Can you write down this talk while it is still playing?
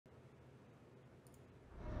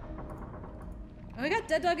Oh, we got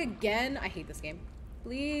Dead Dog again. I hate this game.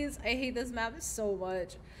 Please, I hate this map so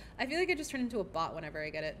much. I feel like I just turn into a bot whenever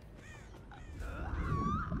I get it.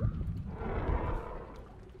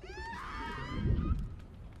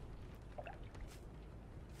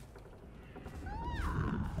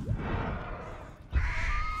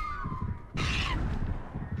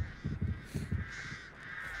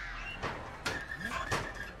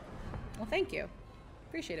 Well, thank you.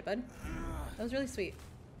 Appreciate it, bud. That was really sweet.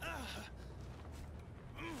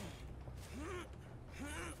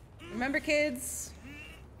 Remember, kids,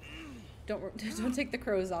 don't take the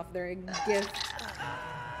crows off. They're a gift.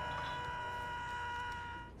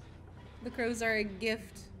 The crows are a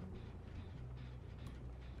gift.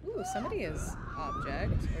 Ooh, somebody is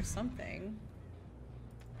object or something.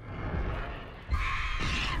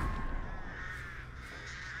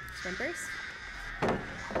 Sprinters?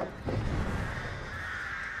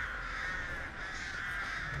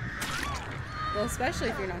 Well, especially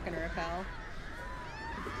if you're not going to repel.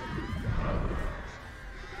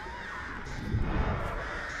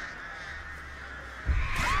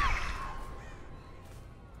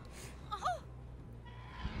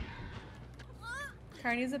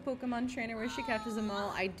 Carney's a Pokemon trainer where she catches them all.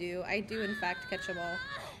 I do in fact catch them all.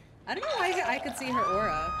 I don't know why I could see her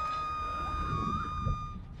aura.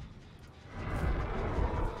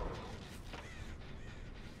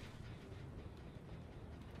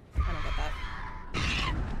 I don't get that.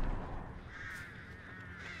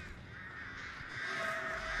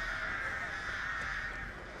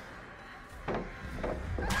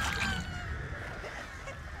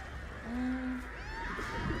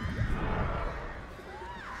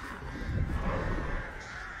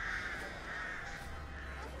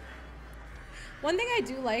 One thing I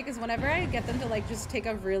do like is whenever I get them to like just take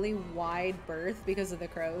a really wide berth because of the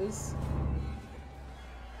crows.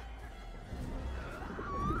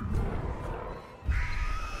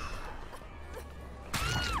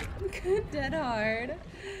 Dead hard.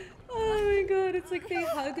 Oh my god, it's like they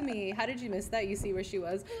hug me. How did you miss that? You see where she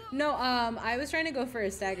was? No, I was trying to go for a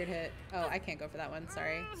staggered hit. Oh, I can't go for that one,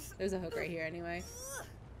 sorry. There's a hook right here anyway.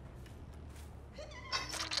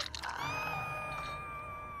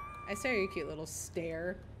 I saw your cute little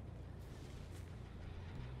stare.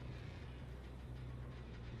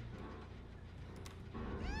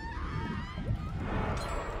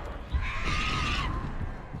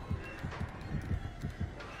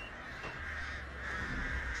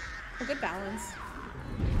 Oh, good balance.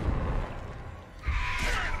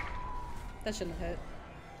 That shouldn't have hit.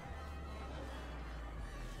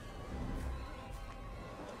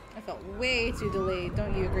 I felt way too delayed.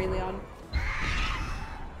 Don't you agree, Leon?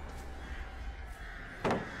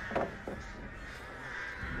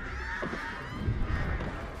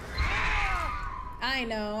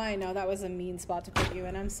 I know, that was a mean spot to put you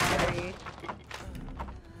in. I'm sorry.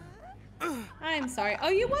 I'm sorry. Oh,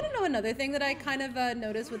 you want to know another thing that I kind of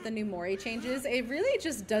noticed with the new Mori changes? It really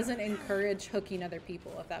just doesn't encourage hooking other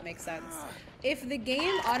people, if that makes sense. If the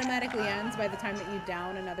game automatically ends by the time that you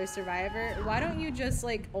down another survivor, why don't you just,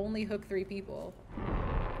 like, only hook 3 people?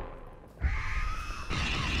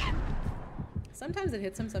 Sometimes it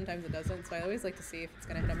hits him, sometimes it doesn't, so I always like to see if it's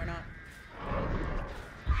gonna hit him or not.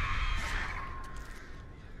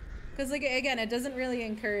 Because, like, again, it doesn't really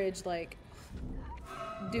encourage, like,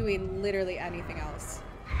 doing literally anything else.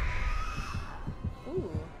 Ooh.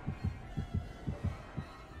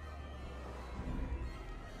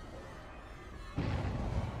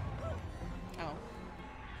 Oh.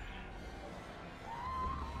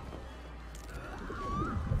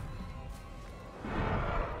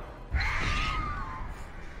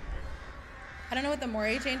 I don't know what the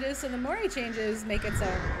Mori changes. So the Mori changes make it so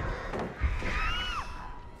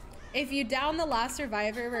if you down the last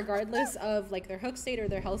survivor, regardless of like their hook state or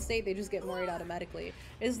their health state, they just get Mori'd automatically.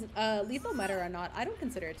 Is lethal meta or not? I don't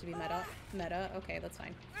consider it to be meta. Meta? Okay, that's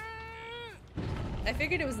fine. I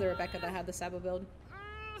figured it was the Rebecca that had the Sabo build.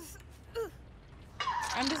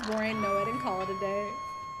 I'm just boring, know it, and call it a day.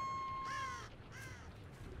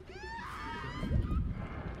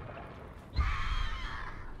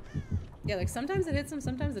 Yeah, like sometimes it hits him,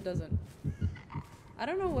 sometimes it doesn't. I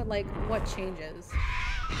don't know what changes.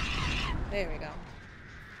 There we go.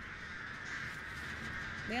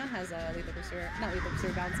 Leon has a lethal pursuer, not lethal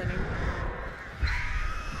pursuer, bounce ending.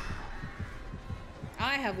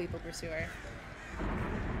 I have lethal pursuer.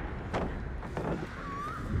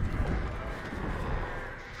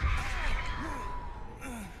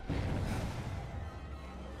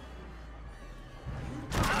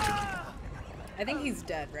 I think he's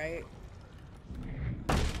dead, right?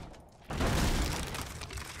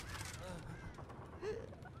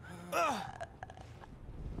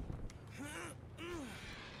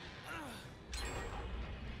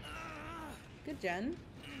 Jen?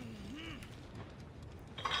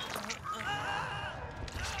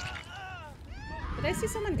 Did I see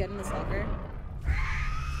someone get in this locker?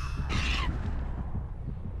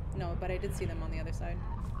 No, but I did see them on the other side.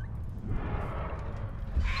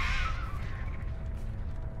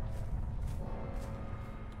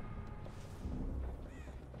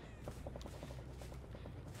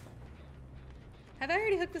 Have I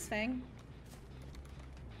already hooked this Fang?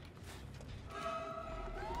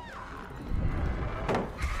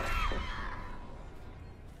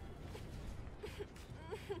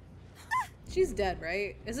 She's dead,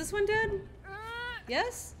 right? Is this one dead?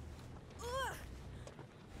 Yes?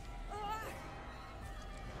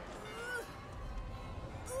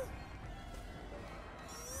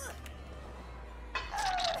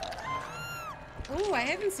 Oh, I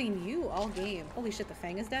haven't seen you all game. Holy shit, the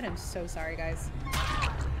Fang is dead. I'm so sorry, guys.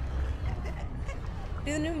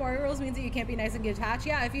 Do the new Mori rules means that you can't be nice and get attached?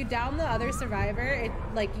 Yeah, if you down the other survivor, it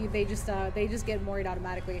they just get Mori'd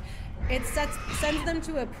automatically. It sends them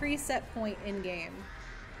to a preset point in game.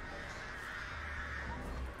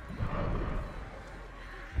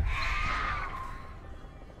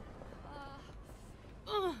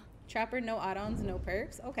 Trapper, no add-ons, no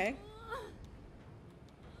perks. Okay.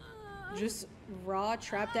 Just raw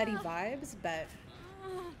trap daddy vibes, bet.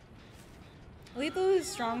 Lethal is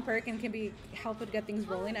strong perk and can be help with get things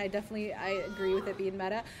rolling. I agree with it being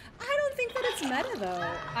meta. I don't think that it's meta though.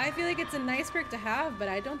 I feel like it's a nice perk to have, but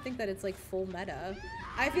I don't think that it's like full meta.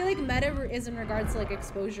 I feel like meta is in regards to like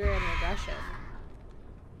exposure and regression.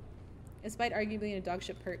 Despite arguably in a dog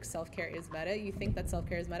shit perk, self-care is meta. You think that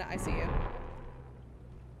self-care is meta? I see you.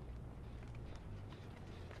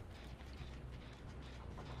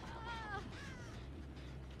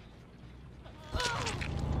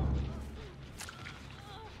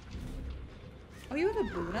 Oh, you have a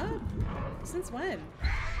boon up? Since when?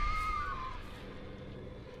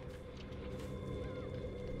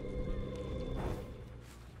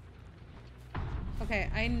 Okay,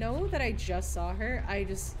 I know that I just saw her. I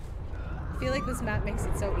just feel like this map makes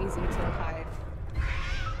it so easy to hide.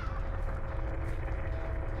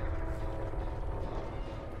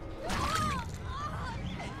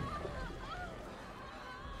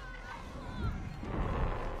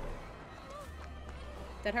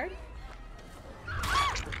 Dead hard?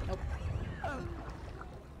 Nope.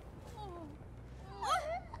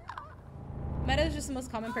 Meta is just the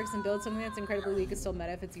most common perks in build. Something that's incredibly weak is still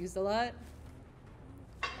meta if it's used a lot.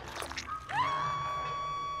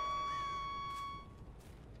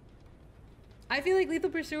 I feel like Lethal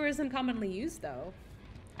Pursuer isn't commonly used though.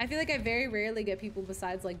 I feel like I very rarely get people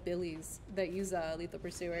besides like Billies that use Lethal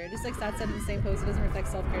Pursuer. Just like Stat said in the same post, it doesn't reflect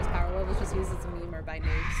self-care's power levels, just used as a meme or by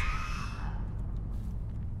noobs.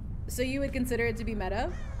 So you would consider it to be meta?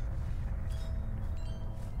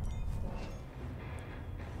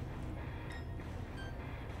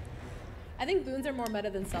 I think boons are more meta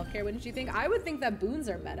than self-care, wouldn't you think? I would think that boons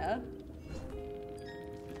are meta.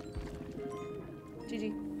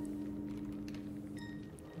 GG.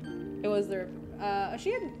 It was their,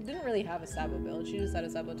 didn't really have a Sabo build. She just had a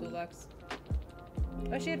Sabo toolbox.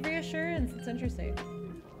 Oh, she had reassurance. It's interesting.